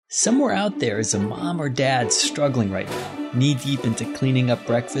Somewhere out there is a mom or dad struggling right now, knee-deep into cleaning up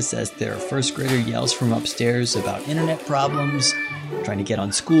breakfast as their first grader yells from upstairs about internet problems, trying to get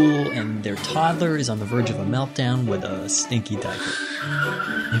on school, and their toddler is on the verge of a meltdown with a stinky diaper.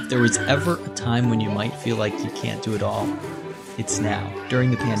 If there was ever a time when you might feel like you can't do it all, it's now,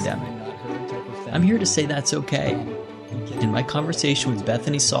 during the pandemic. I'm here to say that's okay. And my conversation with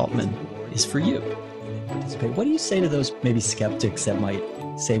Bethany Saltman is for you. What do you say to those maybe skeptics that might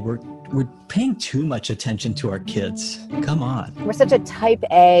say we're paying too much attention to our kids? Come on. We're such a type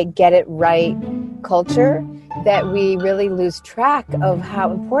A, get it right culture that we really lose track of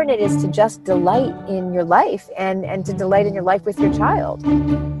how important it is to just delight in your life and to delight in your life with your child.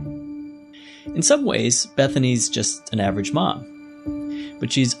 In some ways, Bethany's just an average mom.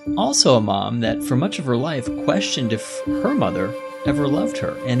 But she's also a mom that for much of her life questioned if her mother ever loved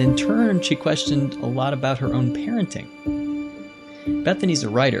her. And in turn, she questioned a lot about her own parenting. Bethany's a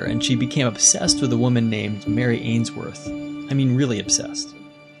writer, and she became obsessed with a woman named Mary Ainsworth. I mean, really obsessed.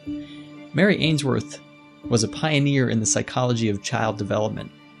 Mary Ainsworth was a pioneer in the psychology of child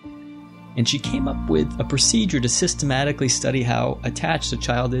development. And she came up with a procedure to systematically study how attached a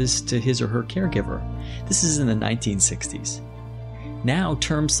child is to his or her caregiver. This is in the 1960s. Now,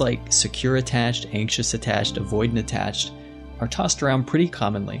 terms like secure attached, anxious attached, avoidant attached are tossed around pretty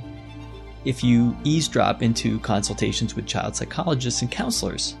commonly if you eavesdrop into consultations with child psychologists and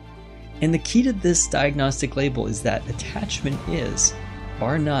counselors. And the key to this diagnostic label is that attachment is,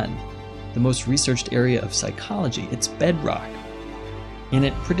 bar none, the most researched area of psychology. It's bedrock. And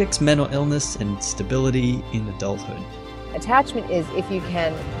it predicts mental illness and stability in adulthood. Attachment is if you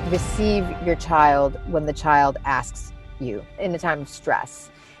can receive your child when the child asks you in a time of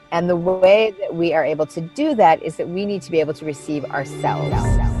stress. And the way that we are able to do that is that we need to be able to receive ourselves.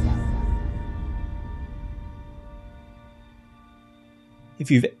 If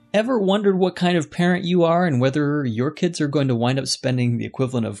you've ever wondered what kind of parent you are and whether your kids are going to wind up spending the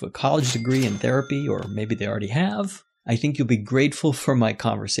equivalent of a college degree in therapy, or maybe they already have, I think you'll be grateful for my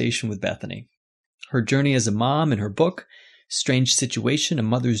conversation with Bethany. Her journey as a mom and her book, Strange Situation, A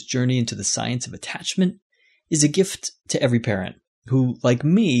Mother's Journey into the Science of Attachment, is a gift to every parent who, like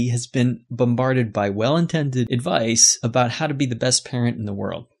me, has been bombarded by well-intended advice about how to be the best parent in the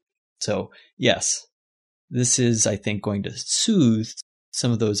world. So, yes, this is, I think, going to soothe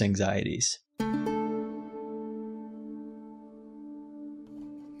some of those anxieties.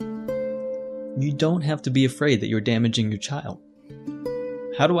 You don't have to be afraid that you're damaging your child.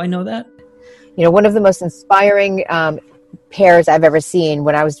 How do I know that? You know, one of the most inspiring pairs I've ever seen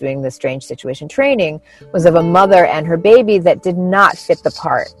when I was doing the Strange Situation training was of a mother and her baby that did not fit the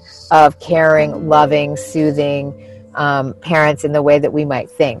part of caring, loving, soothing parents in the way that we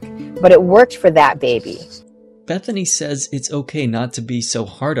might think. But it worked for that baby. Bethany says it's okay not to be so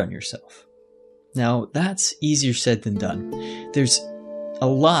hard on yourself. Now, that's easier said than done. There's a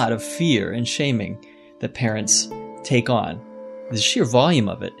lot of fear and shaming that parents take on. The sheer volume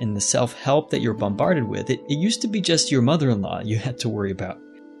of it and the self-help that you're bombarded with, it used to be just your mother-in-law you had to worry about.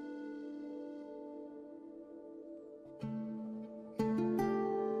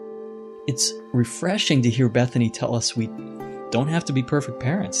 It's refreshing to hear Bethany tell us we don't have to be perfect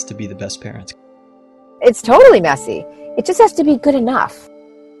parents to be the best parents. It's totally messy. It just has to be good enough.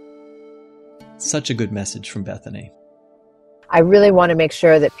 Such a good message from Bethany. I really want to make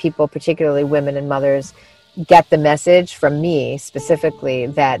sure that people, particularly women and mothers, get the message from me specifically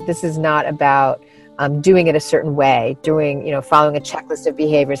that this is not about doing it a certain way, following a checklist of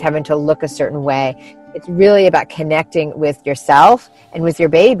behaviors, having to look a certain way. It's really about connecting with yourself and with your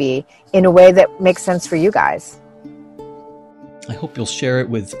baby in a way that makes sense for you guys. I hope you'll share it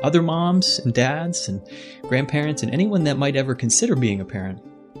with other moms and dads and grandparents and anyone that might ever consider being a parent.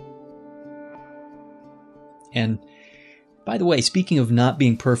 And by the way, speaking of not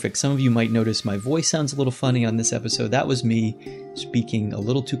being perfect, some of you might notice my voice sounds a little funny on this episode. That was me speaking a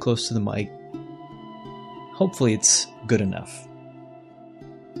little too close to the mic. Hopefully it's good enough.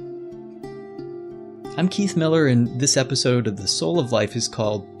 I'm Keith Miller, and this episode of The Soul of Life is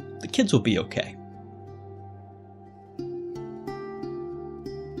called The Kids Will Be Okay.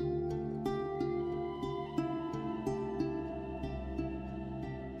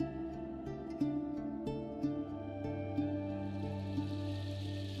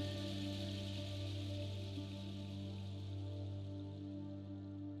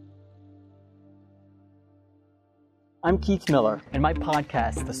 I'm Keith Miller, and my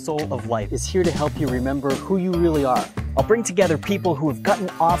podcast, The Soul of Life, is here to help you remember who you really are. I'll bring together people who have gotten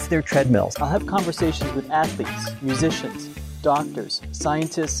off their treadmills. I'll have conversations with athletes, musicians, doctors,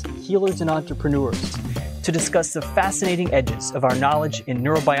 scientists, healers, and entrepreneurs. to discuss the fascinating edges of our knowledge in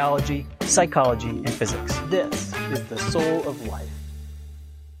neurobiology, psychology, and physics. This is The Soul of Life.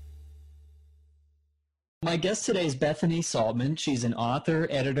 My guest today is Bethany Saltman. She's an author,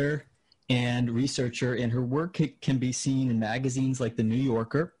 editor, and researcher, and her work can be seen in magazines like The New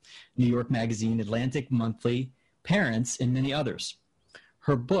Yorker, New York Magazine, Atlantic Monthly, Parents, and many others.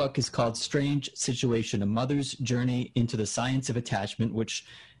 Her book is called Strange Situation, A Mother's Journey into the Science of Attachment, which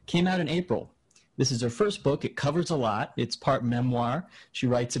came out in April. This is her first book. It covers a lot. It's part memoir. She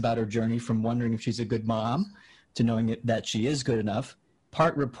writes about her journey from wondering if she's a good mom to knowing that she is good enough,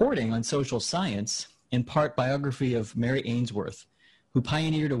 part reporting on social science, in part biography of Mary Ainsworth, who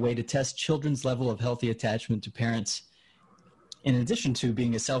pioneered a way to test children's level of healthy attachment to parents. In addition to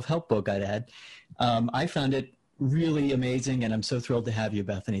being a self-help book, I'd add, I found it really amazing, and I'm so thrilled to have you,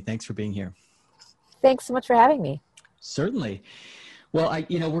 Bethany. Thanks for being here. Thanks so much for having me. Certainly. Well,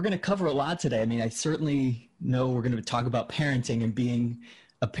 we're going to cover a lot today. I mean, I certainly know we're going to talk about parenting and being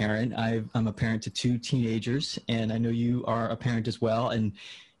a parent. I'm a parent to 2 teenagers, and I know you are a parent as well.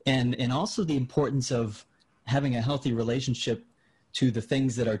 And also the importance of having a healthy relationship to the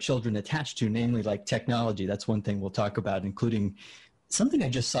things that our children attach to, namely like technology. That's one thing we'll talk about, including something I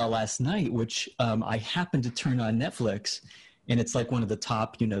just saw last night, which I happened to turn on Netflix, and it's like one of the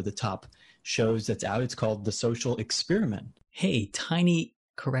top, the top shows that's out. It's called The Social Experiment. Hey, tiny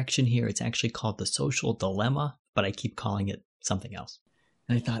correction here. It's actually called The Social Dilemma, but I keep calling it something else.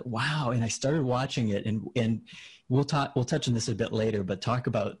 And I thought, wow. And I started watching it, and we'll touch on this a bit later, but talk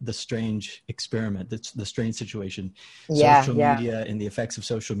about the strange experiment, the strange situation, social media and the effects of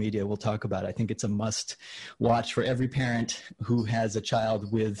social media. We'll talk about it. I think it's a must watch for every parent who has a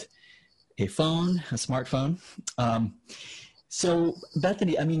child with a phone, a smartphone. So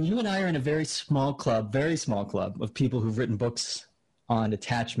Bethany, I mean, you and I are in a very small club of people who've written books on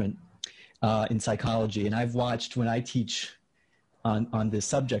attachment in psychology. And I've watched, when I teach on this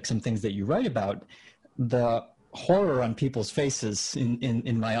subject, some things that you write about, the horror on people's faces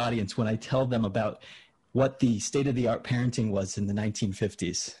in my audience when I tell them about what the state-of-the-art parenting was in the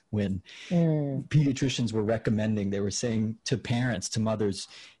 1950s, when pediatricians were recommending, they were saying to parents, to mothers,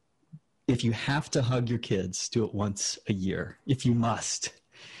 if you have to hug your kids, do it once a year, if you must.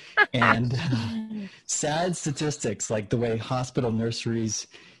 And sad statistics, like the way hospital nurseries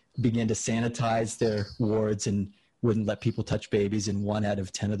began to sanitize their wards and wouldn't let people touch babies, and 1 out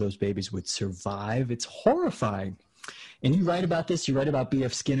of 10 of those babies would survive. It's horrifying. And you write about this. You write about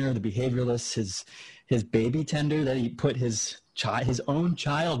B.F. Skinner, the behavioralist, his baby tender that he put his own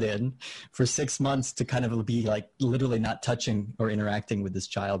child in for 6 months to kind of be like literally not touching or interacting with this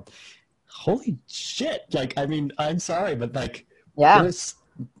child. Holy shit. Like, I mean, I'm sorry, but like,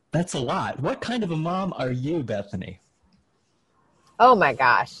 that's a lot. What kind of a mom are you, Bethany? Oh my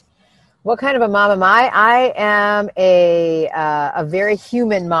gosh. What kind of a mom am I? I am a very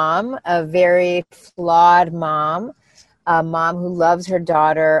human mom, a very flawed mom, a mom who loves her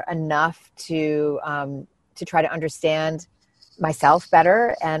daughter enough to try to understand myself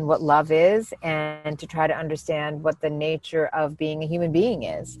better and what love is, and to try to understand what the nature of being a human being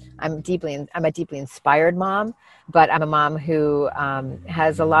is. I'm a deeply inspired mom, but I'm a mom who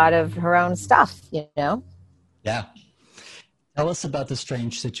has a lot of her own stuff, Yeah. Tell us about the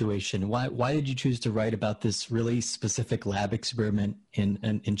strange situation. Why did you choose to write about this really specific lab experiment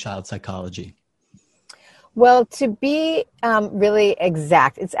in child psychology? Well, to be really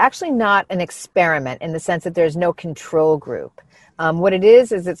exact, it's actually not an experiment in the sense that there's no control group. What it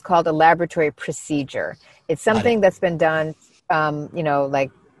is it's called a laboratory procedure. It's something that's been done,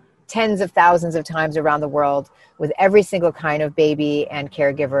 like tens of thousands of times around the world with every single kind of baby and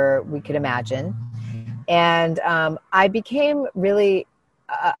caregiver we could imagine. And I became really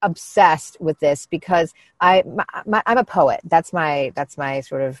obsessed with this because I'm a poet. That's my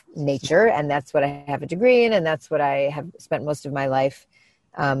sort of nature, and that's what I have a degree in, and that's what I have spent most of my life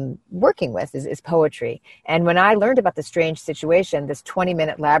working with is poetry. And when I learned about the strange situation, this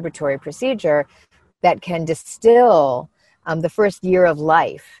 20-minute laboratory procedure that can distill the first year of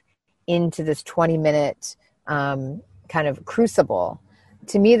life into this 20-minute kind of crucible,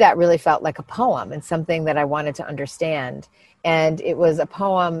 to me, that really felt like a poem and something that I wanted to understand. And it was a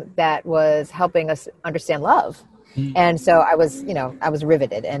poem that was helping us understand love. And so I was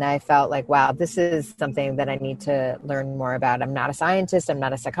riveted, and I felt like, wow, this is something that I need to learn more about. I'm not a scientist. I'm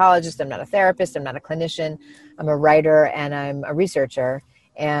not a psychologist. I'm not a therapist. I'm not a clinician. I'm a writer and I'm a researcher,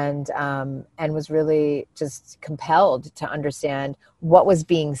 and was really just compelled to understand what was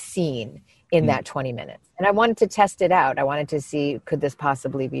being seen in that 20 minutes. And I wanted to test it out. I wanted to see, could this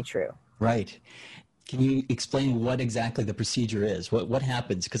possibly be true? Right. Can you explain what exactly the procedure is? What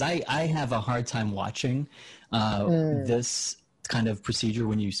happens? Because I have a hard time watching this kind of procedure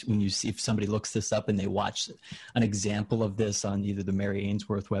when you see, if somebody looks this up and they watch an example of this on either the Mary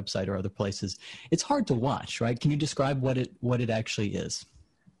Ainsworth website or other places. It's hard to watch, right? Can you describe what it actually is?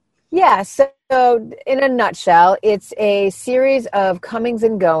 Yeah, so in a nutshell, it's a series of comings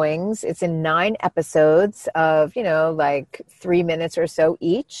and goings. It's in 9 episodes of, like 3 minutes or so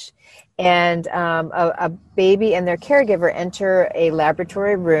each. And a baby and their caregiver enter a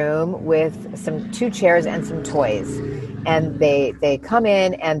laboratory room with 2 chairs and some toys. And they come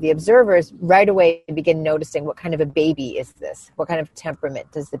in, and the observers right away begin noticing, what kind of a baby is this? What kind of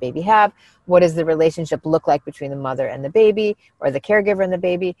temperament does the baby have? What does the relationship look like between the mother and the baby, or the caregiver and the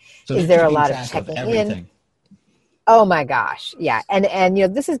baby? So is there a lot of checking in? Oh my gosh, yeah. And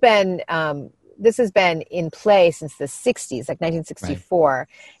this has been in play since the 60s, like 1964. Right.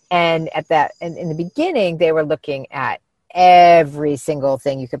 And in the beginning, they were looking at every single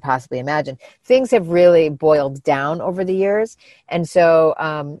thing you could possibly imagine. Things have really boiled down over the years. And so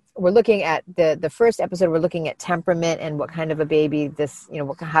we're looking at the first episode, we're looking at temperament and what kind of a baby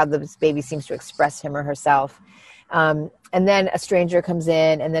how this baby seems to express him or herself. And then a stranger comes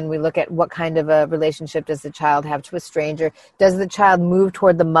in, and then we look at what kind of a relationship does the child have to a stranger. Does the child move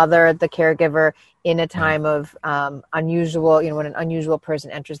toward the mother, the caregiver, in a time of unusual, when an unusual person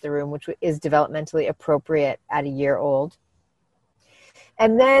enters the room, which is developmentally appropriate at a year old.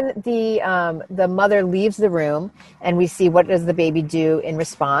 And then the mother leaves the room, and we see what does the baby do in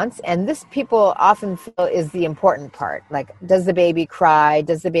response. And this, people often feel, is the important part. Like, does the baby cry?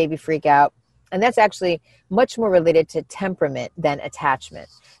 Does the baby freak out? And that's actually much more related to temperament than attachment.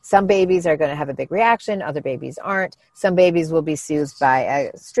 Some babies are going to have a big reaction. Other babies aren't. Some babies will be soothed by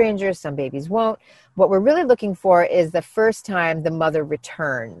a stranger. Some babies won't. What we're really looking for is the first time the mother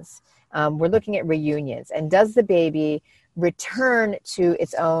returns. We're looking at reunions. And does the baby return to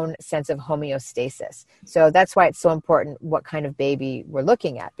its own sense of homeostasis? So that's why it's so important what kind of baby we're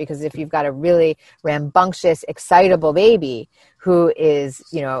looking at. Because if you've got a really rambunctious, excitable baby who is,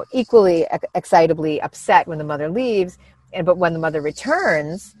 equally excitably upset when the mother leaves, but when the mother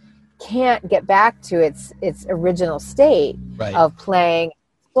returns, can't get back to its original state of playing,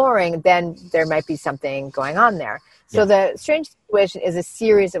 exploring, then there might be something going on there. So the strange situation is a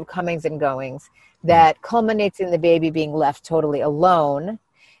series of comings and goings that culminates in the baby being left totally alone,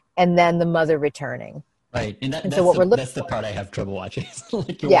 and then the mother returning. Right, that's the part I have trouble watching.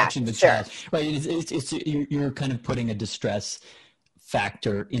 Like you're watching the child, right? You're kind of putting a distress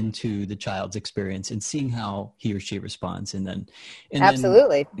factor into the child's experience and seeing how he or she responds, and then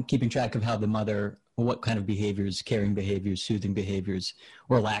absolutely keeping track of how the mother, what kind of behaviors, caring behaviors, soothing behaviors,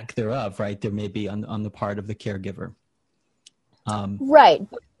 or lack thereof, right? There may be on the part of the caregiver. Right.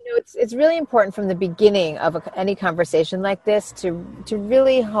 It's really important from the beginning of any conversation like this to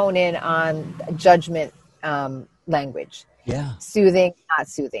really hone in on judgment language. Yeah. Soothing, not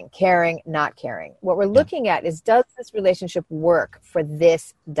soothing. Caring, not caring. What we're looking at is, does this relationship work for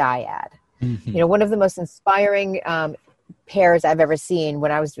this dyad? Mm-hmm. One of the most inspiring pairs I've ever seen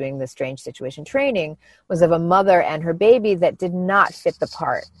when I was doing the strange situation training was of a mother and her baby that did not fit the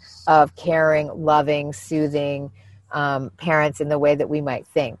part of caring, loving, soothing parents in the way that we might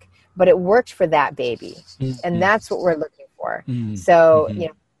think, but it worked for that baby. Mm-hmm. And that's what we're looking for. Mm-hmm. So,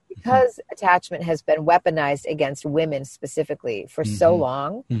 because attachment has been weaponized against women specifically for so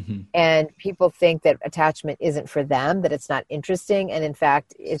long, and people think that attachment isn't for them, that it's not interesting. And in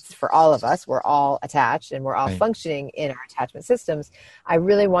fact, it's for all of us. We're all attached and we're all functioning in our attachment systems. I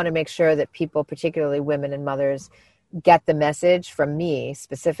really want to make sure that people, particularly women and mothers, get the message from me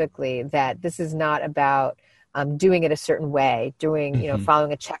specifically that this is not about doing it a certain way,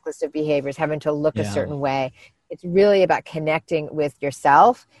 following a checklist of behaviors, having to look a certain way. It's really about connecting with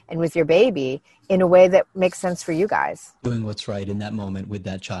yourself and with your baby in a way that makes sense for you guys. Doing what's right in that moment with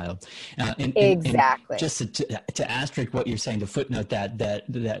that child. Exactly. And just to asterisk what you're saying, to footnote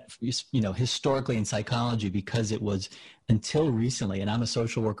that historically in psychology, because it was until recently, and I'm a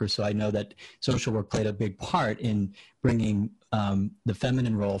social worker, so I know that social work played a big part in bringing the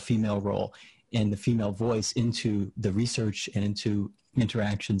feminine role, female role, and the female voice into the research and into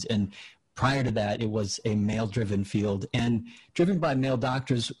interactions. And prior to that, it was a male-driven field and driven by male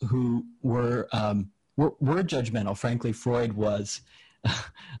doctors who were judgmental. Frankly, Freud was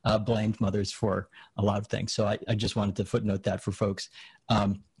blamed mothers for a lot of things. So I just wanted to footnote that for folks.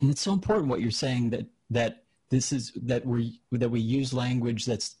 And it's so important what you're saying, that we use language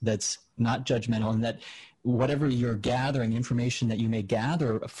that's not judgmental, and that whatever you're gathering, information that you may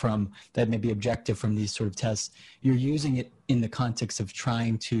gather from that may be objective from these sort of tests, you're using it in the context of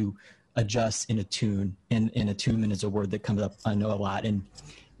trying to adjust in attune. And attunement is a word that comes up, I know, a lot in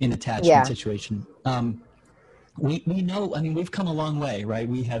attachment Yeah. situation. We know, I mean, we've come a long way, right?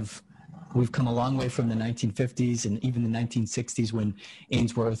 We've come a long way from the 1950s and even the 1960s when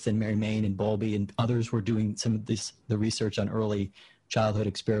Ainsworth and Mary Main and Bowlby and others were doing some of the research on early childhood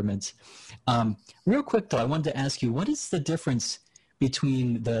experiments. Real quick though, I wanted to ask you, what is the difference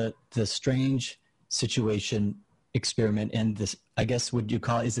between the strange situation experiment and this, I guess, would you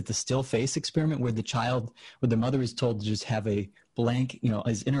call it, is it the still face experiment where the mother is told to just have a blank,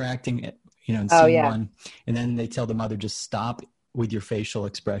 is interacting, in scene one, and then they tell the mother just stop with your facial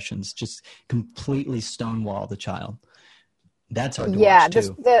expressions, just completely stonewall the child. That's hard to watch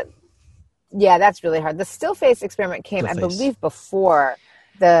too. That's really hard. The still face experiment came, I believe, before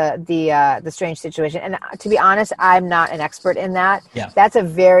the strange situation. And to be honest, I'm not an expert in that. Yeah. That's a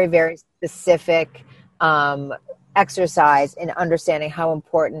very, very specific exercise in understanding how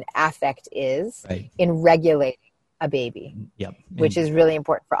important affect is in regulating a baby. Yep. Which is really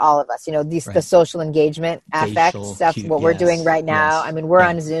important for all of us. The social engagement affect stuff, what we're doing right now. Yes. I mean, we're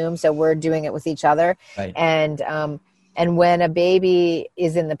on Zoom, so we're doing it with each other. Right. And when a baby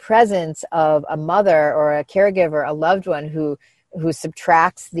is in the presence of a mother or a caregiver, a loved one who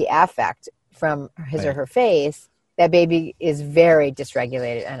subtracts the affect from his or her face, that baby is very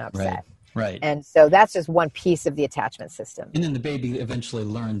dysregulated and upset. Right. And so that's just one piece of the attachment system. And then the baby eventually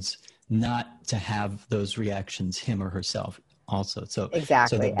learns not to have those reactions, him or herself also. So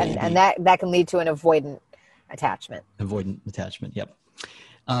exactly. So baby, and that can lead to an avoidant attachment. Yep.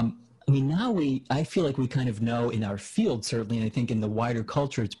 I mean, now I feel like we kind of know in our field, certainly, and I think in the wider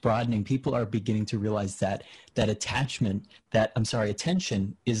culture, it's broadening. People are beginning to realize that attention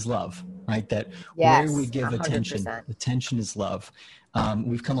is love, right? That where we give 100%. attention is love.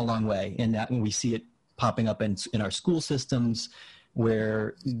 We've come a long way, and we see it popping up in our school systems,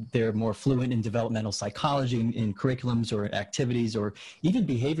 where they're more fluent in developmental psychology in curriculums or activities or even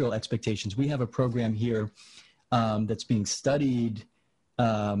behavioral expectations. We have a program here that's being studied,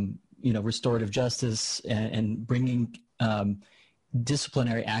 restorative justice and bringing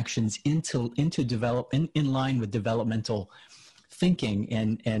disciplinary actions into in line with developmental thinking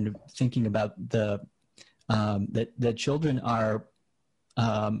and thinking about that children are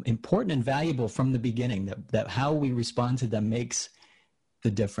important and valuable from the beginning, that how we respond to them makes the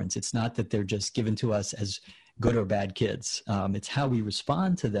difference. It's not that they're just given to us as good or bad kids. It's how we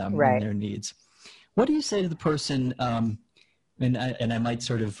respond to them and their needs. What do you say to the person, and I might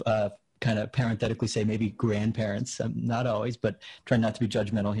sort of kind of parenthetically say maybe grandparents, not always, but try not to be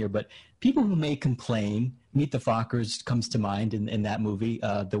judgmental here, but people who may complain. Meet the Fockers comes to mind in that movie,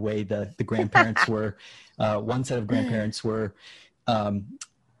 the way the grandparents were, one set of grandparents were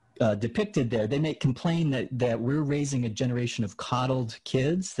depicted there. They may complain that we're raising a generation of coddled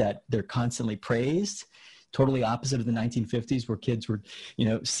kids, that they're constantly praised, totally opposite of the 1950s where kids were,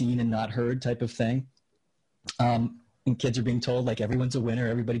 seen and not heard type of thing. And kids are being told like everyone's a winner,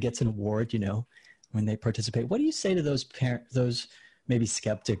 everybody gets an award, when they participate. What do you say to those maybe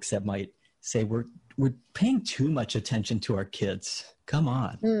skeptics that might say we're paying too much attention to our kids? Come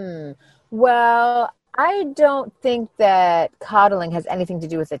on. Well, I don't think that coddling has anything to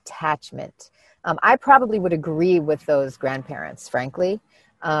do with attachment. I probably would agree with those grandparents, frankly.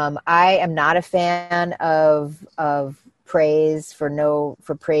 I am not a fan of praise for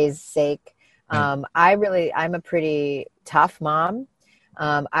praise sake. I'm a pretty tough mom.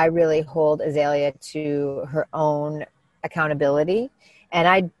 I really hold Azalea to her own accountability, and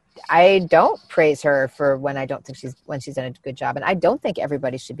I don't praise her for when I don't think she's done a good job. And I don't think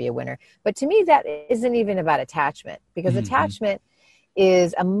everybody should be a winner. But to me, that isn't even about attachment, because attachment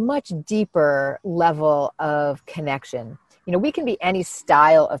is a much deeper level of connection. We can be any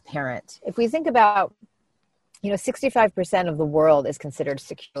style of parent. If we think about, 65% of the world is considered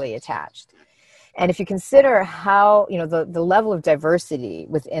securely attached. And if you consider how, the level of diversity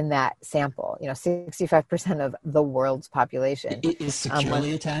within that sample, 65% of the world's population. It is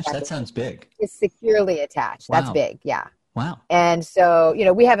securely attached? That sounds big. Is securely attached. Wow. That's big, yeah. Wow. And so,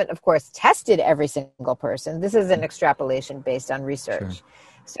 we haven't, of course, tested every single person. This is an extrapolation based on research. Sure.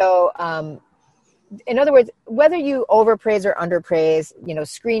 So, in other words, whether you overpraise or underpraise,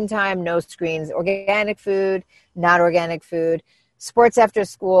 screen time, no screens, organic food, not organic food, sports after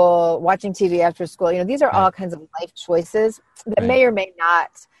school, watching TV after school, these are all kinds of life choices that may or may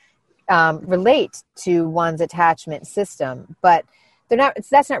not relate to one's attachment system, but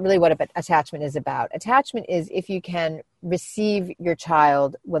that's not really what attachment is about. Attachment is if you can receive your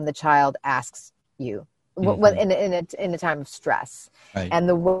child when the child asks you, in a time of stress. Right. And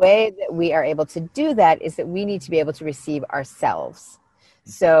the way that we are able to do that is that we need to be able to receive ourselves.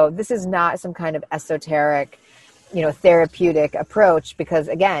 So this is not some kind of esoteric, therapeutic approach, because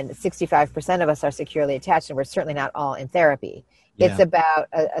again, 65% of us are securely attached, and we're certainly not all in therapy. Yeah. It's about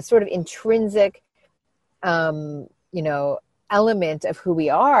a sort of intrinsic, element of who we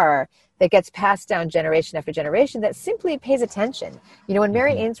are that gets passed down generation after generation that simply pays attention. When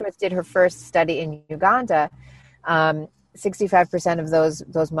Mary Ainsworth did her first study in Uganda, 65% of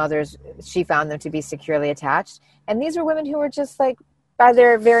those mothers, she found them to be securely attached. And these were women who were just like, by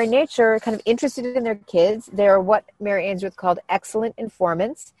their very nature, kind of interested in their kids. They're what Mary Ainsworth called excellent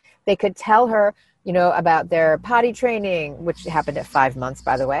informants. They could tell her, about their potty training, which happened at 5 months,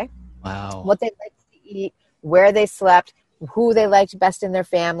 by the way. Wow. What they liked to eat, where they slept, who they liked best in their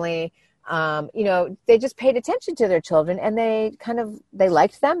family. They just paid attention to their children, and they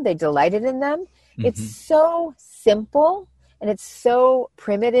liked them. They delighted in them. Mm-hmm. It's so simple and it's so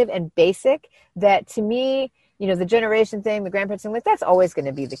primitive and basic that, to me, the generation thing, the grandparents thing, that's always going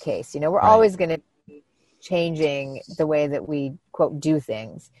to be the case. We're right. always going to be changing the way that we, quote, do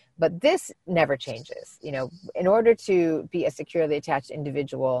things. But this never changes. In order to be a securely attached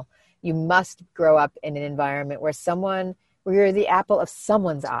individual, you must grow up in an environment where you're the apple of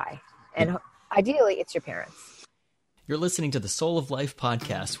someone's eye. And ideally, it's your parents. You're listening to the Soul of Life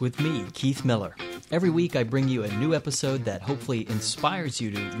podcast with me, Keith Miller. Every week I bring you a new episode that hopefully inspires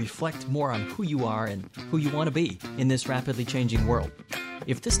you to reflect more on who you are and who you want to be in this rapidly changing world.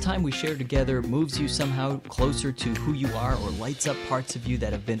 If this time we share together moves you somehow closer to who you are or lights up parts of you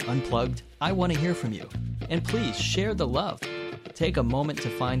that have been unplugged, I want to hear from you. And please share the love. Take a moment to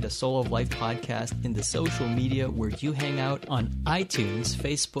find the Soul of Life podcast in the social media where you hang out on iTunes,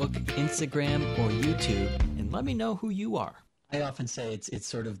 Facebook, Instagram, or YouTube, and let me know who you are. I often say it's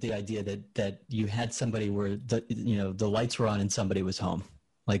sort of the idea that you had somebody where the lights were on and somebody was home.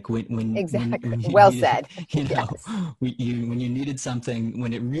 Like when exactly when well needed, said. Yes. When you needed something,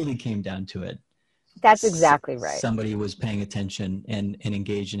 when it really came down to it. That's exactly right. Somebody was paying attention and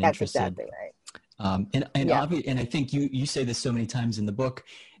engaged and That's interested. Exactly right. And I think you say this so many times in the book.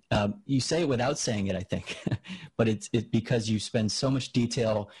 You say it without saying it, I think, but it's because you spend so much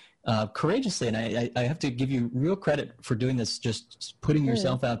detail courageously. And I have to give you real credit for doing this, just putting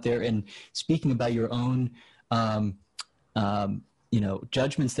yourself out there and speaking about your own,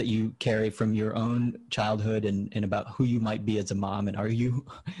 judgments that you carry from your own childhood and about who you might be as a mom. And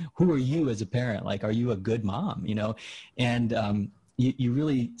who are you as a parent? Like, are you a good mom? And you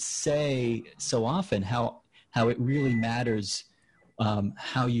really say so often how it really matters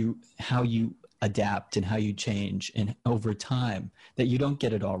how you adapt and how you change and over time, that you don't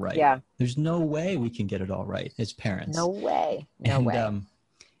get it all right. Yeah. There's no way we can get it all right as parents. No way. No way.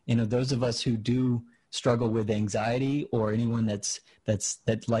 Those of us who do struggle with anxiety, or anyone that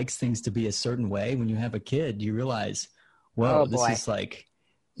likes things to be a certain way, when you have a kid, you realize, whoa, this is like,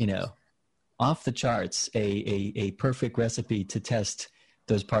 off the charts, a perfect recipe to test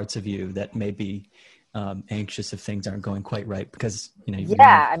those parts of you that may be anxious if things aren't going quite right, because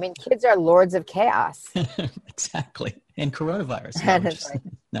kids are lords of chaos. Exactly. And coronavirus.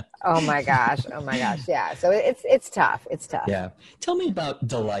 No. Oh my gosh. Yeah. So it's tough. Yeah. Tell me about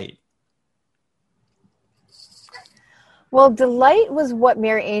delight. Well, delight was what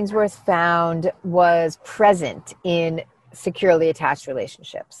Mary Ainsworth found was present in securely attached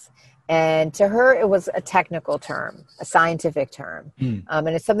relationships. And to her, it was a technical term, a scientific term. And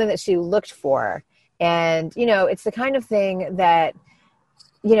it's something that she looked for. And, it's the kind of thing that,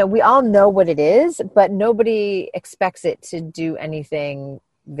 we all know what it is, but nobody expects it to do anything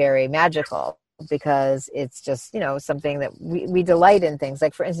very magical, because it's just, something that we delight in things.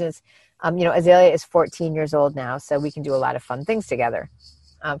 Like, for instance, Azalea is 14 years old now, so we can do a lot of fun things together.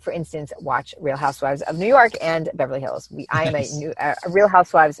 For instance, watch Real Housewives of New York and Beverly Hills. I am a Real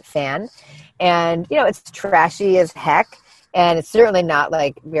Housewives fan, and it's trashy as heck, and it's certainly not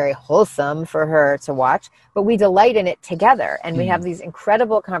like very wholesome for her to watch, but we delight in it together, and we have these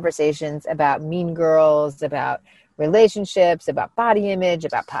incredible conversations about Mean Girls, about relationships, about body image,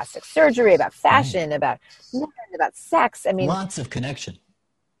 about plastic surgery, about fashion, about sex. I mean, lots of connection.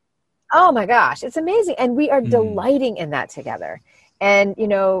 Oh my gosh, it's amazing, and we are delighting in that together. And,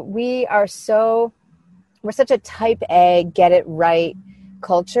 we're such a type A, get it right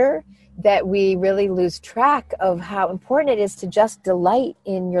culture that we really lose track of how important it is to just delight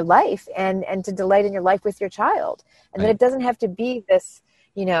in your life and to delight in your life with your child. And that it doesn't have to be this,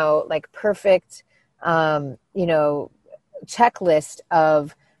 perfect, checklist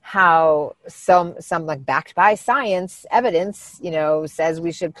of how some like backed by science evidence, says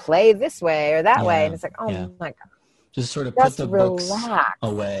we should play this way or that way. And it's like, my God. Just sort of put the books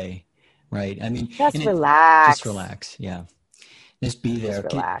away, right? I mean, just relax. Just relax, yeah. Just be there.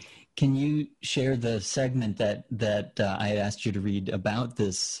 Just relax. Can you share the segment that I asked you to read about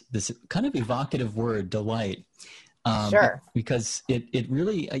this kind of evocative word, delight? Sure. Because it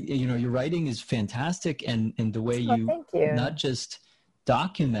really, your writing is fantastic, and the way Thank you. not just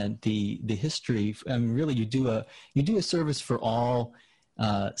document the history. I mean, really, you do a service for all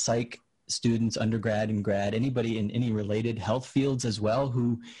psych students, undergrad and grad, anybody in any related health fields as well,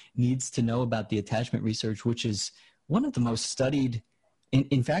 who needs to know about the attachment research, which is one of the most studied.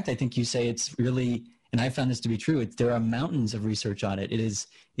 In fact, I think you say it's really, and I found this to be true, there are mountains of research on it. It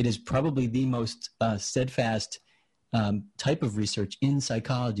is probably the most steadfast type of research in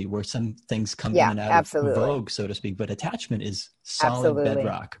psychology, where some things come in and out of vogue, so to speak, but attachment is solid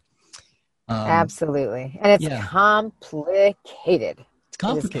bedrock. Absolutely. And it's complicated. It's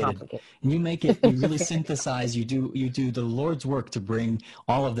complicated. And you make it, you really synthesize, you do the Lord's work to bring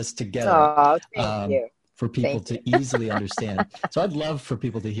all of this together. Oh, thank you. For people to easily understand. So I'd love for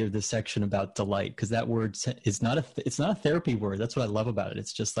people to hear this section about delight, because that word is not a therapy word. That's what I love about it.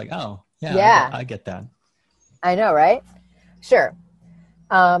 It's just like, oh, yeah. I get that. I know, right? Sure.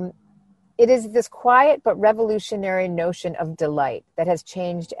 It is this quiet but revolutionary notion of delight that has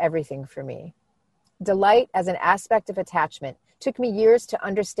changed everything for me. Delight as an aspect of attachment took me years to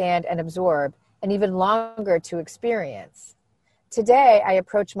understand and absorb, and even longer to experience. Today, I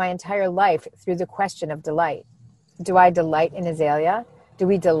approach my entire life through the question of delight. Do I delight in Azalea? Do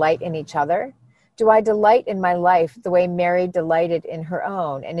we delight in each other? Do I delight in my life the way Mary delighted in her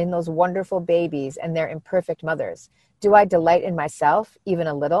own and in those wonderful babies and their imperfect mothers? Do I delight in myself, even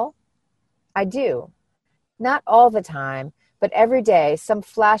a little? I do. Not all the time, but every day some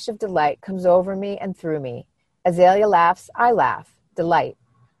flash of delight comes over me and through me. Azalea laughs, I laugh. Delight.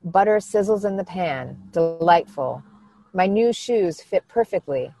 Butter sizzles in the pan. Delightful. My new shoes fit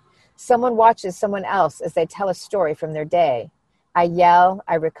perfectly. Someone watches someone else as they tell a story from their day. I yell,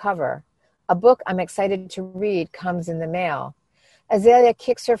 I recover. A book I'm excited to read comes in the mail. Azalea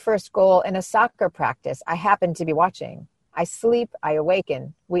kicks her first goal in a soccer practice I happen to be watching. I sleep, I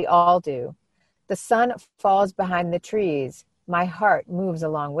awaken. We all do. The sun falls behind the trees. My heart moves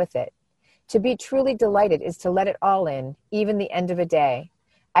along with it. To be truly delighted is to let it all in, even the end of a day.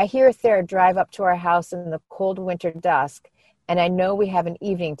 I hear Thayer drive up to our house in the cold winter dusk, and I know we have an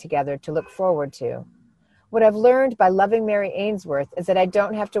evening together to look forward to. What I've learned by loving Mary Ainsworth is that I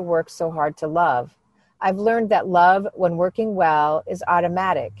don't have to work so hard to love. I've learned that love, when working well, is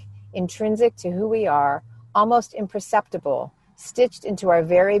automatic, intrinsic to who we are, almost imperceptible, stitched into our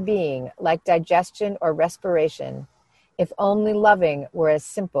very being, like digestion or respiration. If only loving were as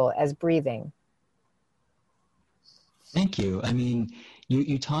simple as breathing. Thank you. I mean,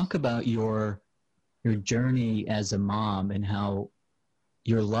 you talk about your journey as a mom and how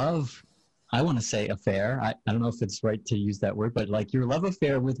your love, I want to say affair, I don't know if it's right to use that word, but like your love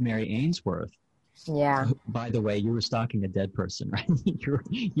affair with Mary Ainsworth. Yeah. By the way, you were stalking a dead person, right?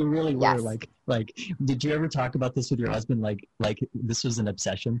 You really were. Yes. Like, did you ever talk about this with your husband? Like this was an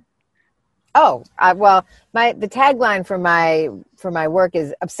obsession? Oh, well, the tagline for my work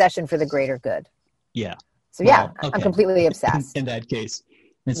is obsession for the greater good. Yeah. So yeah, okay. I'm completely obsessed. In that case,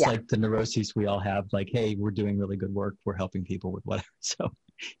 it's like the neuroses we all have, like, hey, we're doing really good work. We're helping people with whatever. So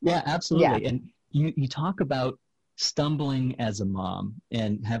yeah, absolutely. Yeah. And you talk about stumbling as a mom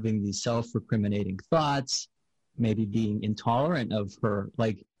and having these self-recriminating thoughts, maybe being intolerant of her,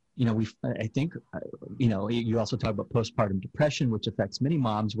 like, I think, you also talk about postpartum depression, which affects many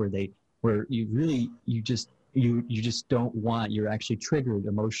moms where you just don't want, you're actually triggered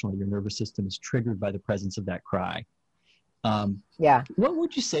emotionally. Your nervous system is triggered by the presence of that cry. Yeah. What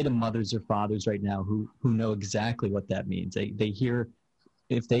would you say to mothers or fathers right now who know exactly what that means? They hear,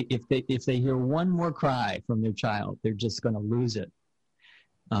 if they hear one more cry from their child, they're just going to lose it.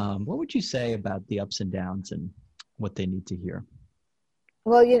 What would you say about the ups and downs and what they need to hear?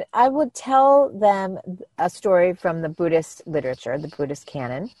 Well, I would tell them a story from the Buddhist literature, the Buddhist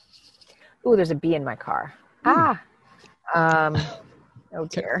canon. Ooh, there's a bee in my car. Oh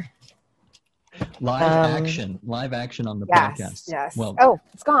dear. Live action on the podcast. Yes. Well,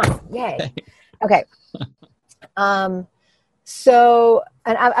 it's gone. Yay. Okay. So,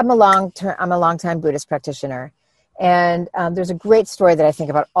 and I'm a long-time Buddhist practitioner, and there's a great story that I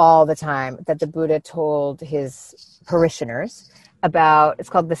think about all the time that the Buddha told his parishioners about. It's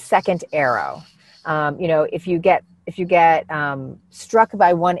called the second arrow. If you get struck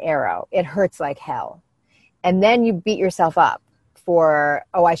by one arrow, it hurts like hell. And then you beat yourself up for,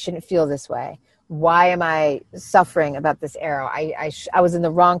 I shouldn't feel this way. Why am I suffering about this arrow? I was in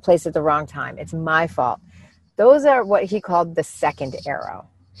the wrong place at the wrong time. It's my fault. Those are what he called the second arrow.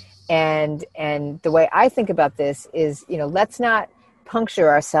 And the way I think about this is, let's not puncture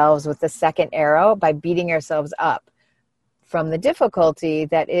ourselves with the second arrow by beating ourselves up from the difficulty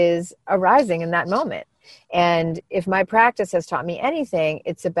that is arising in that moment. And if my practice has taught me anything,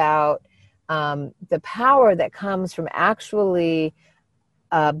 it's about the power that comes from actually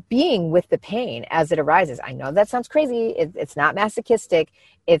being with the pain as it arises. I know that sounds crazy. It's not masochistic.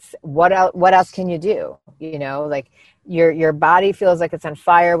 It's what else can you do? Like your body feels like it's on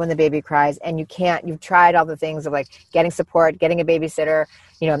fire when the baby cries, and you've tried all the things of like getting support, getting a babysitter,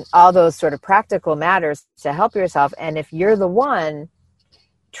 all those sort of practical matters to help yourself. And if you're the one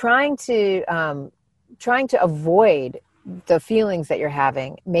trying to avoid the feelings that you're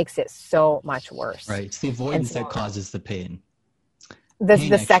having, makes it so much worse. Right. It's the avoidance that causes the pain.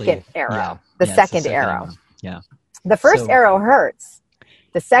 The second arrow. The second arrow. Yeah. The first arrow hurts.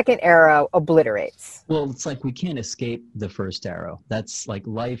 The second arrow obliterates. Well, it's like we can't escape the first arrow. That's like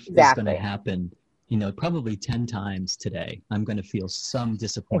life is going to happen, probably 10 times today. I'm going to feel some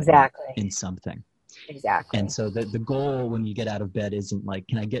disappointment in something. Exactly. And so the goal when you get out of bed isn't like,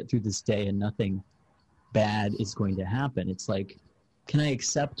 can I get through this day and nothing bad is going to happen? It's like, can I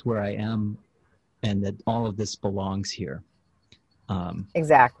accept where I am and that all of this belongs here?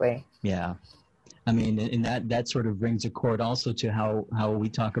 Exactly. Yeah. I mean, and that sort of brings a chord also to how we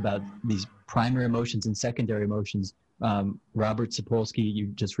talk about these primary emotions and secondary emotions. Robert Sapolsky, you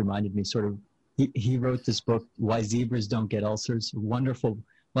just reminded me, he wrote this book, Why Zebras Don't Get Ulcers. Wonderful.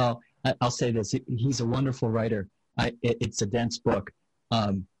 Well, I'll say this. He's a wonderful writer. It's a dense book.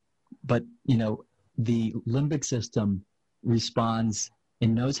 But, the limbic system responds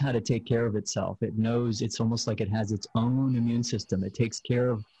and knows how to take care of itself. It knows, it's almost like it has its own immune system. It takes care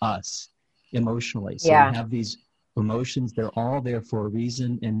of us emotionally. So we have these emotions. They're all there for a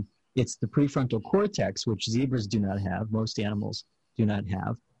reason. And it's the prefrontal cortex, which zebras do not have. Most animals do not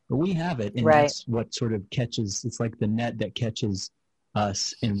have. But we have it. And that's what sort of catches, it's like the net that catches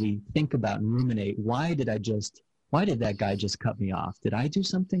us. And we think about and ruminate, why did that guy just cut me off? Did I do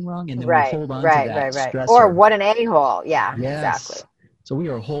something wrong? And then we hold on to that stressor. Or what an a-hole. Yeah, exactly. So we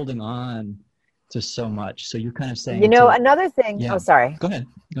are holding on to so much. So you're kind of saying... another thing... Yeah. Oh, sorry. Go ahead.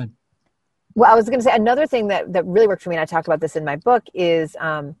 Well, I was going to say another thing that really worked for me, and I talk about this in my book, is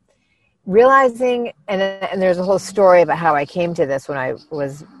realizing, and there's a whole story about how I came to this when I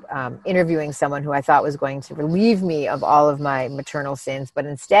was interviewing someone who I thought was going to relieve me of all of my maternal sins. But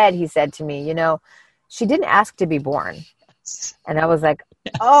instead, he said to me, she didn't ask to be born. And I was like,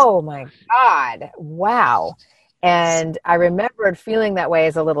 oh my God, wow. And I remembered feeling that way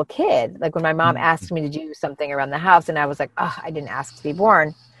as a little kid. Like when my mom asked me to do something around the house and I was like, oh, I didn't ask to be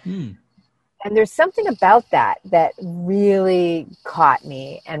born. And there's something about that really caught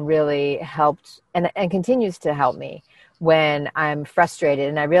me and really helped and continues to help me when I'm frustrated.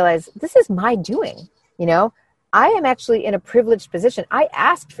 And I realize this is my doing, I am actually in a privileged position. I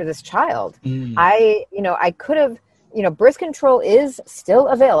asked for this child. I could have, birth control is still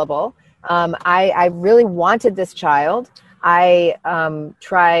available. I really wanted this child. I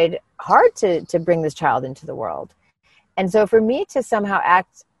tried hard to bring this child into the world. And so for me to somehow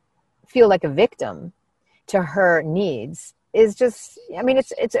feel like a victim to her needs is just,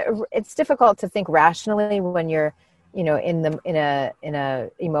 it's difficult to think rationally when you're, in a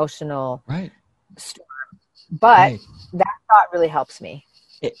emotional storm. But that thought really helps me.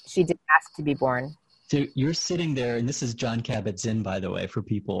 She didn't ask to be born. So you're sitting there, and this is John Kabat-Zinn, by the way, for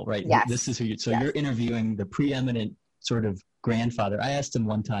people, right? Yes. This is who you're interviewing the preeminent sort of grandfather. I asked him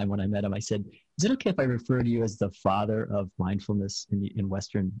one time when I met him, I said, is it okay if I refer to you as the father of mindfulness in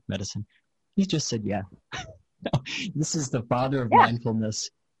Western medicine? He just said, yeah. No, this is the father of mindfulness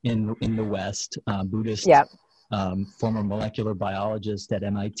in the West, Buddhist, former molecular biologist at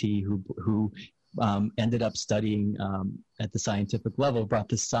MIT who ended up studying at the scientific level, brought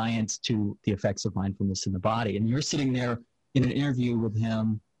the science to the effects of mindfulness in the body. And you're sitting there in an interview with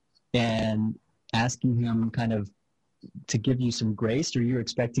him and asking him kind of to give you some grace, or you're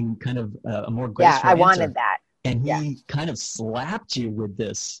expecting kind of a more graceful answer. Yeah, I wanted that. And he kind of slapped you with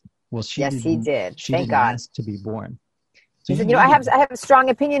this. Well, he did. She Thank didn't God. ask to be born. So he said, I have strong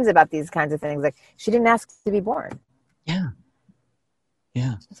opinions about these kinds of things. Like, she didn't ask to be born. Yeah.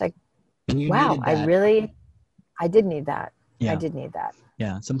 It's like, wow, I did need that. Yeah. I did need that.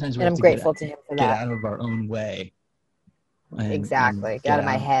 Yeah. Sometimes we and have I'm to grateful to him for get that. out of our own way. Exactly. Get out of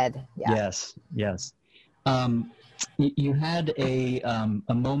my head. Yeah. Yes. You had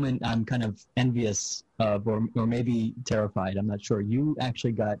a moment I'm kind of envious of, or maybe terrified. I'm not sure. You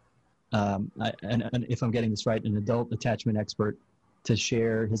actually got, and if I'm getting this right, an adult attachment expert to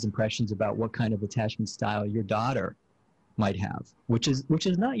share his impressions about what kind of attachment style your daughter might have, which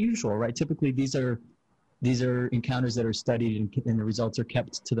is not usual, right? Typically, these are encounters that are studied and the results are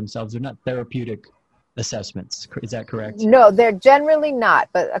kept to themselves. They're not therapeutic assessments. Is that correct? No, they're generally not.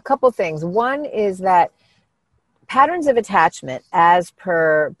 But a couple things. One is that patterns of attachment, as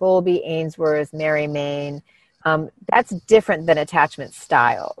per Bowlby, Ainsworth, Mary Main, that's different than attachment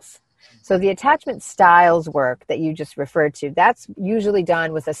styles. So the attachment styles work that you just referred to, that's usually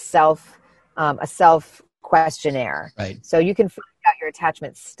done with a self questionnaire. Right. So you can find out your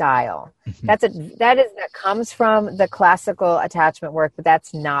attachment style. Mm-hmm. That comes from the classical attachment work, but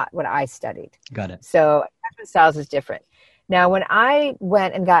that's not what I studied. Got it. So attachment styles is different. Now, when I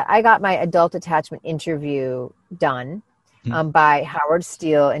went and got my adult attachment interview done by Howard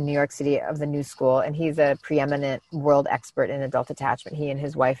Steele in New York City of the New School, and he's a preeminent world expert in adult attachment, he and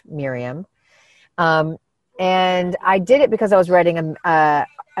his wife, Miriam. And I did it because I was writing a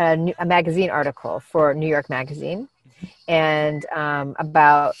magazine article for New York Magazine and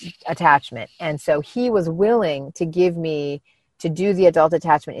about attachment. And so he was willing to give me to do the adult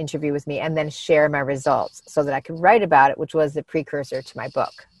attachment interview with me and then share my results so that I could write about it, which was the precursor to my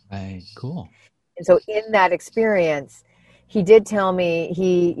book. Right. Cool. And so in that experience, he did tell me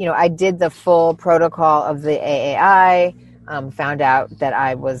I did the full protocol of the AAI, found out that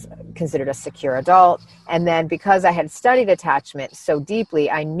I was considered a secure adult. And then because I had studied attachment so deeply,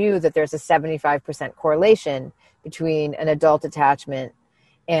 I knew that there's a 75% correlation between an adult attachment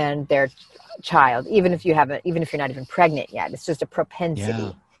and their child, even if you're not even pregnant yet. It's just a propensity.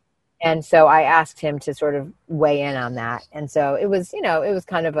 Yeah. And so I asked him to sort of weigh in on that. And so it was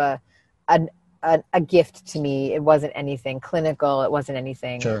kind of a gift to me. It wasn't anything clinical. It wasn't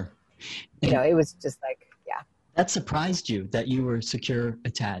anything, sure. It was just like, yeah. That surprised you that you were secure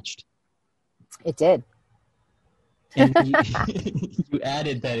attached. It did. And you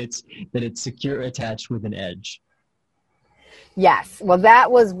added that it's secure attached with an edge. Yes. Well, that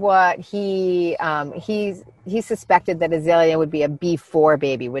was what he suspected, that Azalea would be a B4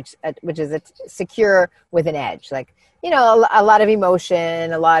 baby, which is a secure with an edge, like, a lot of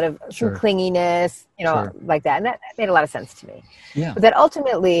emotion, a lot of some clinginess, like that. And that made a lot of sense to me. Yeah. But that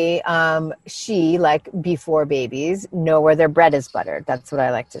ultimately, she, like B4 babies, know where their bread is buttered. That's what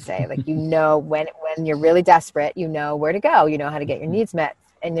I like to say. Like, when you're really desperate, you know where to go, you know how to get your needs met,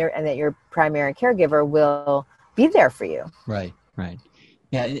 and that your primary caregiver will be there for you. Right.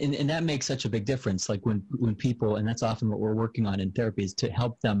 Yeah. And that makes such a big difference. Like when people, and that's often what we're working on in therapy, is to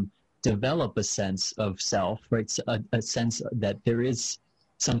help them develop a sense of self, right? A sense that there is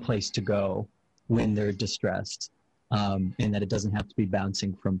some place to go when they're distressed, and that it doesn't have to be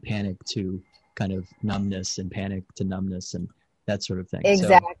bouncing from panic to kind of numbness and panic to numbness and that sort of thing.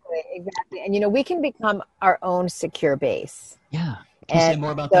 Exactly. And, we can become our own secure base. Yeah. Can you say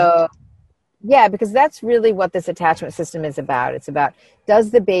more about that? Yeah, because that's really what this attachment system is about. It's about, does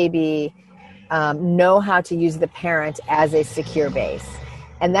the baby know how to use the parent as a secure base?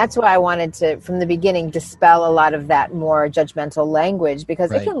 And that's why I wanted to, from the beginning, dispel a lot of that more judgmental language,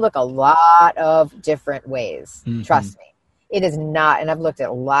 because it can look a lot of different ways. Mm-hmm. Trust me. It is not, and I've looked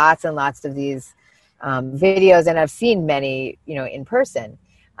at lots and lots of these videos, and I've seen many, in person.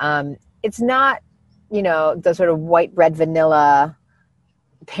 It's not, the sort of white bread vanilla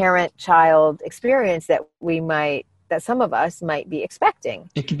parent-child experience that some of us might be expecting.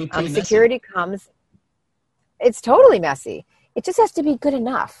 It can be pretty security messy. comes. It's totally messy. It just has to be good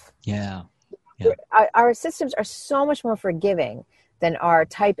enough. Yeah. Our systems are so much more forgiving than our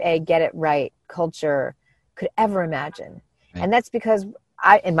type A, get it right culture could ever imagine. Right. And that's because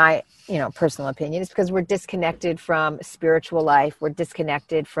in my personal opinion, it's because we're disconnected from spiritual life. We're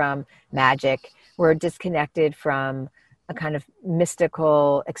disconnected from magic. We're disconnected from a kind of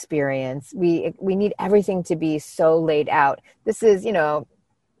mystical experience. We need everything to be so laid out. This is,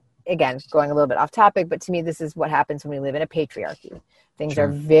 again, going a little bit off topic, but to me, this is what happens when we live in a patriarchy. Things are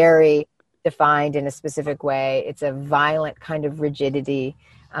very defined in a specific way. It's a violent kind of rigidity.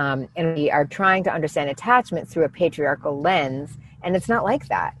 And we are trying to understand attachment through a patriarchal lens. And it's not like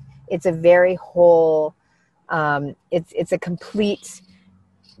that. It's a very whole, it's a complete,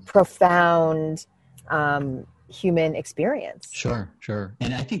 profound, human experience. Sure.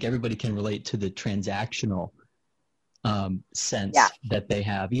 And I think everybody can relate to the transactional sense that they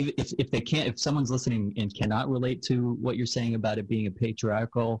have. Even if someone's listening and cannot relate to what you're saying about it being a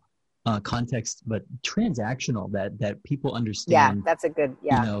patriarchal context, but transactional, that people understand. Yeah, that's a good.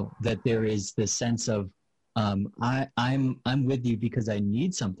 Yeah. That there is this sense of I'm with you because I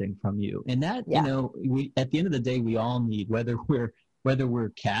need something from you, and that we at the end of the day we all need, whether we're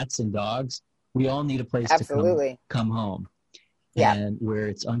cats and dogs, we all need a place to come home. Yeah. And where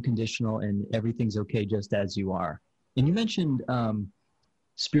it's unconditional and everything's okay just as you are. And you mentioned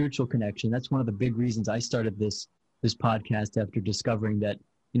spiritual connection. That's one of the big reasons I started this podcast, after discovering that,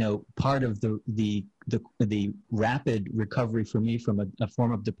 part of the rapid recovery for me from a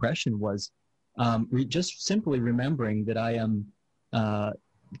form of depression was just simply remembering that I am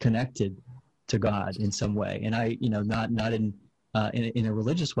connected to God in some way, and I, not in a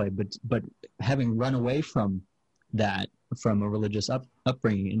religious way, but having run away from that, from a religious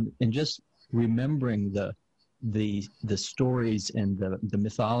upbringing, and just remembering the stories and the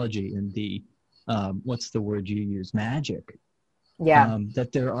mythology and the what's the word you use, magic. Yeah.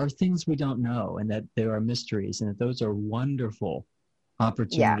 That there are things we don't know, and that there are mysteries, and that those are wonderful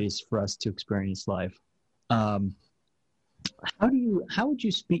opportunities for us to experience life. How would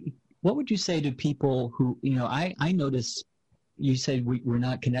you speak? What would you say to people who, I notice you say we're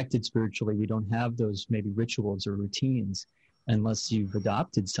not connected spiritually. We don't have those maybe rituals or routines unless you've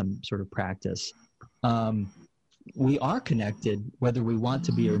adopted some sort of practice. We are connected, whether we want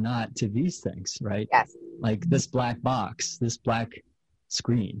to be or not, to these things, right? Yes. Like this black box, this black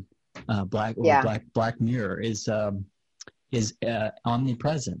screen, black mirror is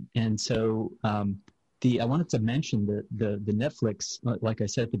omnipresent. And so I wanted to mention the Netflix, like I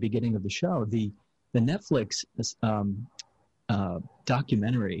said at the beginning of the show, the Netflix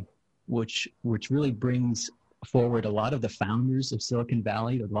documentary, which really brings forward a lot of the founders of Silicon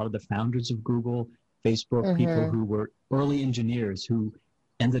Valley, a lot of the founders of Google, Facebook, people who were early engineers who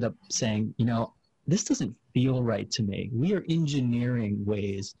ended up saying, this doesn't feel right to me. We are engineering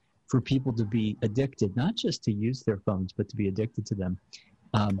ways for people to be addicted, not just to use their phones, but to be addicted to them.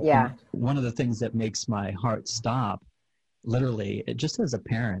 One of the things that makes my heart stop, literally, just as a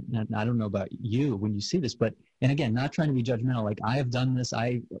parent, and I don't know about you when you see this, and again, not trying to be judgmental, like I have done this,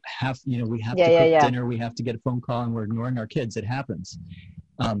 I have, we have to cook dinner, we have to get a phone call, and we're ignoring our kids. It happens.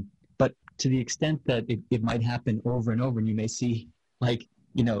 But to the extent that it might happen over and over, and you may see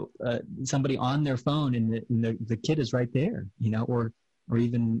somebody on their phone and the kid is right there, or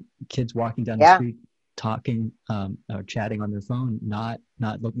even kids walking down the street talking or chatting on their phone, not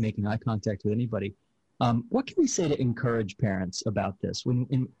making eye contact with anybody. What can we say to encourage parents about this?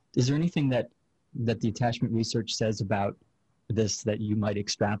 Is there anything that the attachment research says about this that you might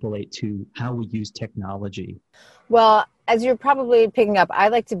extrapolate to how we use technology? Well, as you're probably picking up, I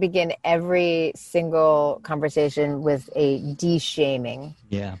like to begin every single conversation with a de-shaming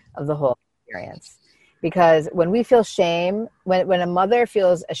of the whole experience. Because when we feel shame, when a mother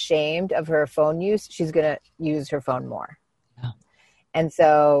feels ashamed of her phone use, she's going to use her phone more. Yeah. And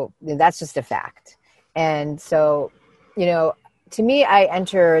so that's just a fact. And so, to me, I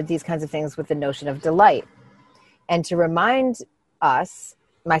enter these kinds of things with the notion of delight, and to remind us,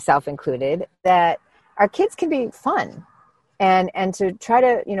 myself included, that our kids can be fun, and to try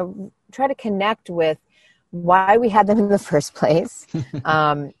to connect with why we had them in the first place,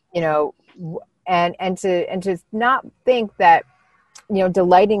 and to not think that,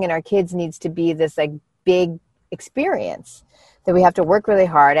 delighting in our kids needs to be this like big experience that we have to work really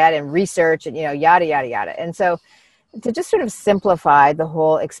hard at and research and, yada, yada, yada. And so to just sort of simplify the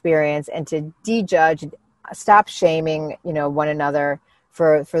whole experience and to de-judge, stop shaming, one another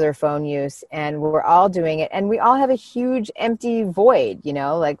for their phone use. And we're all doing it. And we all have a huge empty void,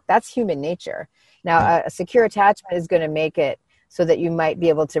 like that's human nature. Now, a secure attachment is going to make it so that you might be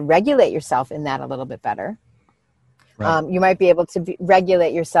able to regulate yourself in that a little bit better. Right. You might be able to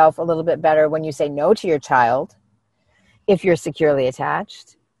regulate yourself a little bit better when you say no to your child, if you're securely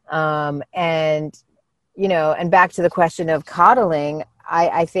attached. And back to the question of coddling,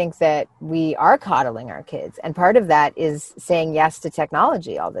 I think that we are coddling our kids. And part of that is saying yes to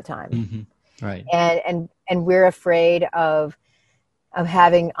technology all the time. Mm-hmm. Right. And we're afraid of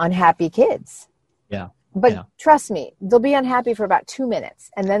having unhappy kids. Yeah. But trust me, they'll be unhappy for about 2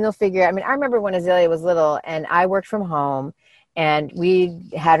 minutes. And then they'll figure out, I remember when Azalea was little and I worked from home and we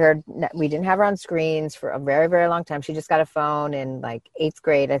didn't have her on screens for a very, very long time. She just got a phone in like 8th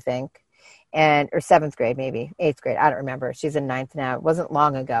grade, I think, or 7th grade, maybe 8th grade. I don't remember. She's in 9th now. It wasn't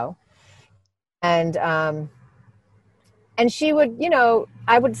long ago. And she would,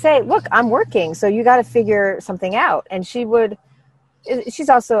 I would say, look, I'm working, so you got to figure something out. And she's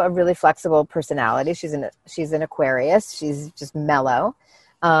also a really flexible personality. She's an Aquarius. She's just mellow.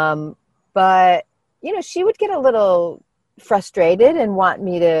 But, she would get a little frustrated and want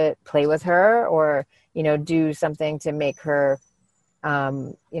me to play with her or, do something to make her,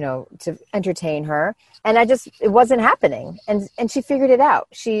 to entertain her. And it wasn't happening. And she figured it out.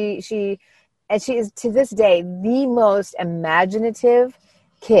 She is to this day, the most imaginative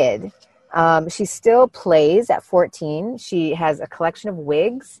kid. She still plays at 14. She has a collection of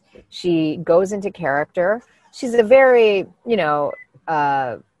wigs. She goes into character. she's a very,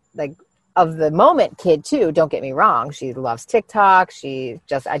 like of the moment kid too. Don't get me wrong. She loves TikTok. I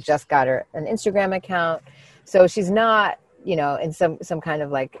just got her an Instagram account. So she's not, in some kind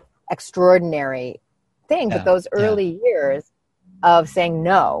of like extraordinary thing, but those early years of saying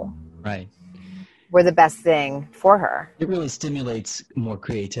no. Right. Were the best thing for her. It really stimulates more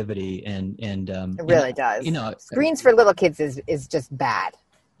creativity and it really does. Screens for little kids is just bad.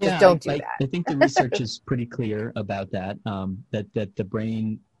 Just don't do that. I think the research is pretty clear about that. That the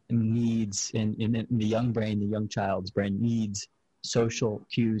brain needs in the young brain, the young child's brain needs social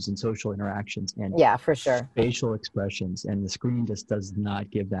cues and social interactions and for sure, facial expressions, and the screen just does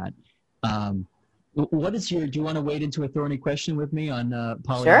not give that. What is do you want to wade into a thorny question with me on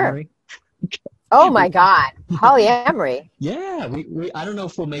polyamory? Sure. Oh my God, polyamory. Yeah, we I don't know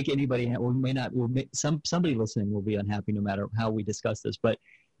if we'll make anybody, we may not, we'll make somebody listening will be unhappy no matter how we discuss this, but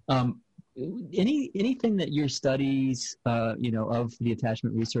anything that your studies, of the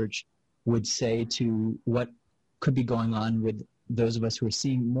attachment research would say to what could be going on with those of us who are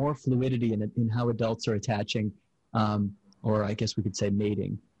seeing more fluidity in how adults are attaching, or I guess we could say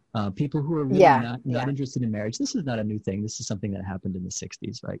mating. People who are really not interested in marriage. This is not a new thing. This is something that happened in the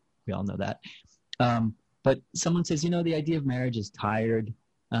 60s, right? We all know that. But someone says, the idea of marriage is tired.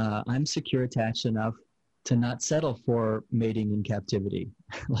 I'm secure, attached enough to not settle for mating in captivity.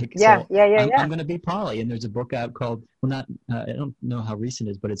 I'm going to be poly. And there's a book out called, I don't know how recent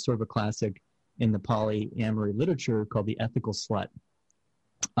it is, but it's sort of a classic in the polyamory literature called The Ethical Slut.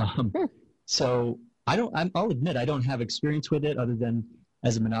 So I'll admit I don't have experience with it other than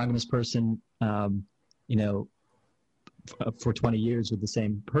as a monogamous person, for 20 years with the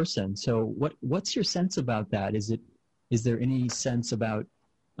same person. So what's your sense about that? Is there any sense about,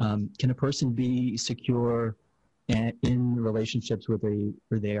 can a person be secure in relationships where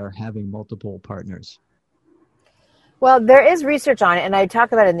they are having multiple partners? Well, there is research on it, and I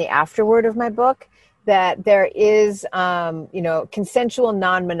talk about it in the afterword of my book, that there is, consensual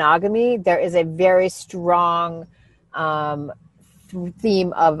non-monogamy. There is a very strong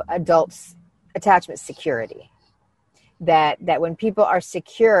theme of adults' attachment security. That when people are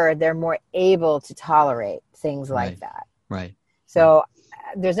secure, they're more able to tolerate things like that. Right. So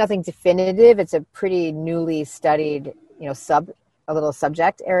there's nothing definitive. It's a pretty newly studied, a little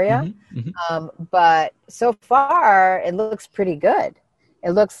subject area. But so far, it looks pretty good.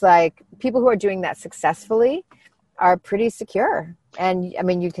 It looks like people who are doing that successfully are pretty secure. And I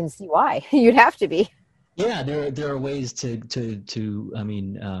mean, you can see why. You'd have to be. Yeah, there are ways to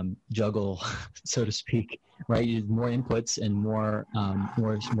juggle, so to speak, right? You more inputs and more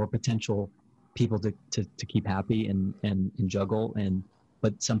potential people to keep happy and juggle,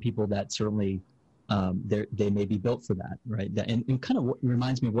 but some people that certainly they may be built for that, right? And kind of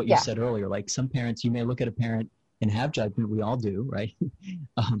reminds me of what you said earlier. Like some parents, you may look at a parent and have judgment. We all do, right?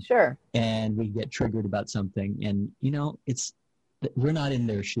 Sure. And we get triggered about something, and we're not in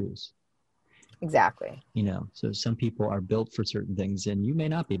their shoes. Exactly. So some people are built for certain things and you may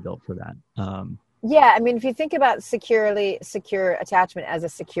not be built for that. I mean, if you think about secure attachment as a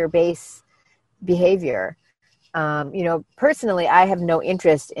secure base behavior, personally, I have no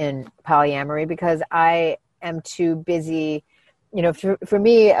interest in polyamory because I am too busy. For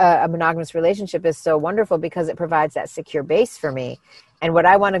me, a monogamous relationship is so wonderful because it provides that secure base for me. And what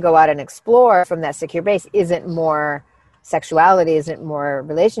I want to go out and explore from that secure base isn't more sexuality, isn't more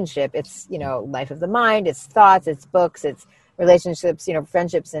relationship. It's, life of the mind, it's thoughts, it's books, it's relationships,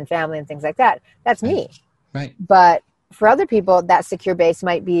 friendships and family and things like that. That's me. Right. But for other people, that secure base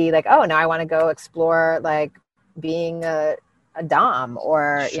might be like, oh, now I want to go explore like being a dom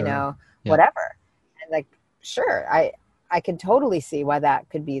or, whatever. And like, sure, I can totally see why that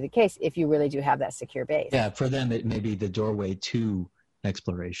could be the case if you really do have that secure base. Yeah, for them, it may be the doorway to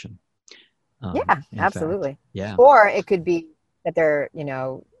exploration. Absolutely. Fact. Yeah. Or it could be that they're,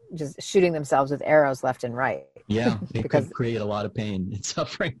 just shooting themselves with arrows left and right. Yeah, it could create a lot of pain and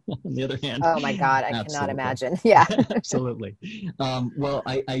suffering on the other hand. Oh my God, I cannot imagine. Yeah. Absolutely. Well,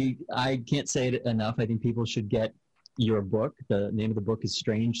 I can't say it enough. I think people should get your book. The name of the book is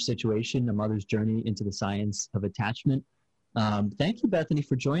Strange Situation, A Mother's Journey into the Science of Attachment. Thank you, Bethany,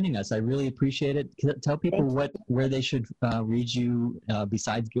 for joining us. I really appreciate it. Tell people where they should read you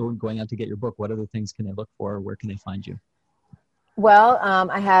besides going out to get your book. What other things can they look for? Where can they find you? Well,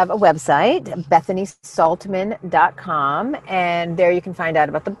 I have a website, BethanySaltman.com, and there you can find out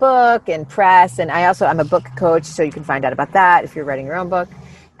about the book and press. And I'm a book coach, so you can find out about that if you're writing your own book.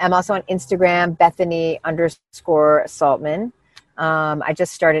 I'm also on Instagram, Bethany_Saltman. I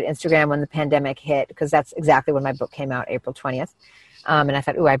just started Instagram when the pandemic hit because that's exactly when my book came out, April 20th. And I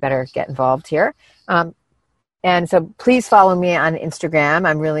thought, I better get involved here. And so please follow me on Instagram.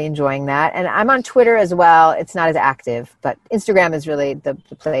 I'm really enjoying that. And I'm on Twitter as well. It's not as active, but Instagram is really the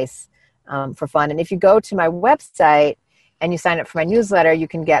place for fun. And if you go to my website and you sign up for my newsletter, you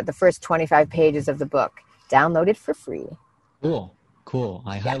can get the first 25 pages of the book downloaded for free. Cool.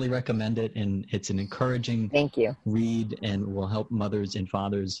 I highly recommend it. And it's an encouraging Thank you. read and will help mothers and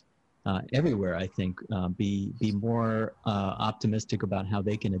fathers everywhere, I think, be more optimistic about how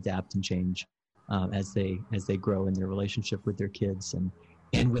they can adapt and change as they grow in their relationship with their kids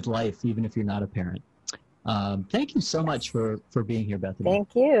and with life, even if you're not a parent. Thank you so much for being here, Bethany.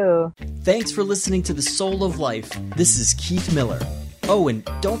 Thank you. Thanks for listening to The Soul of Life. This is Keith Miller. Oh, and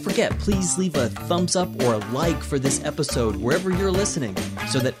don't forget, please leave a thumbs up or a like for this episode wherever you're listening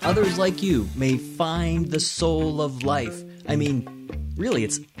so that others like you may find the soul of life. I mean, really,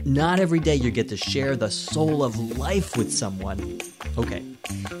 it's not every day you get to share the soul of life with someone. Okay,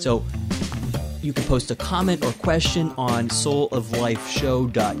 so you can post a comment or question on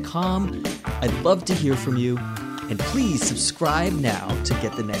souloflifeshow.com. I'd love to hear from you. And please subscribe now to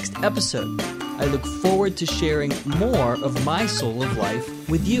get the next episode. I look forward to sharing more of my soul of life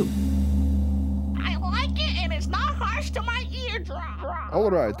with you. I like it, and it's not harsh to my eardrum.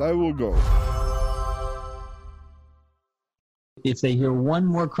 All right, I will go. If they hear one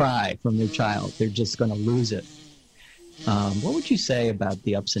more cry from their child, they're just going to lose it. What would you say about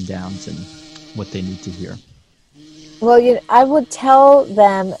the ups and downs and what they need to hear? Well, I would tell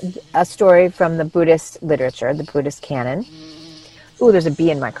them a story from the Buddhist literature, the Buddhist canon. Ooh, there's a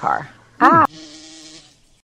bee in my car. Ah!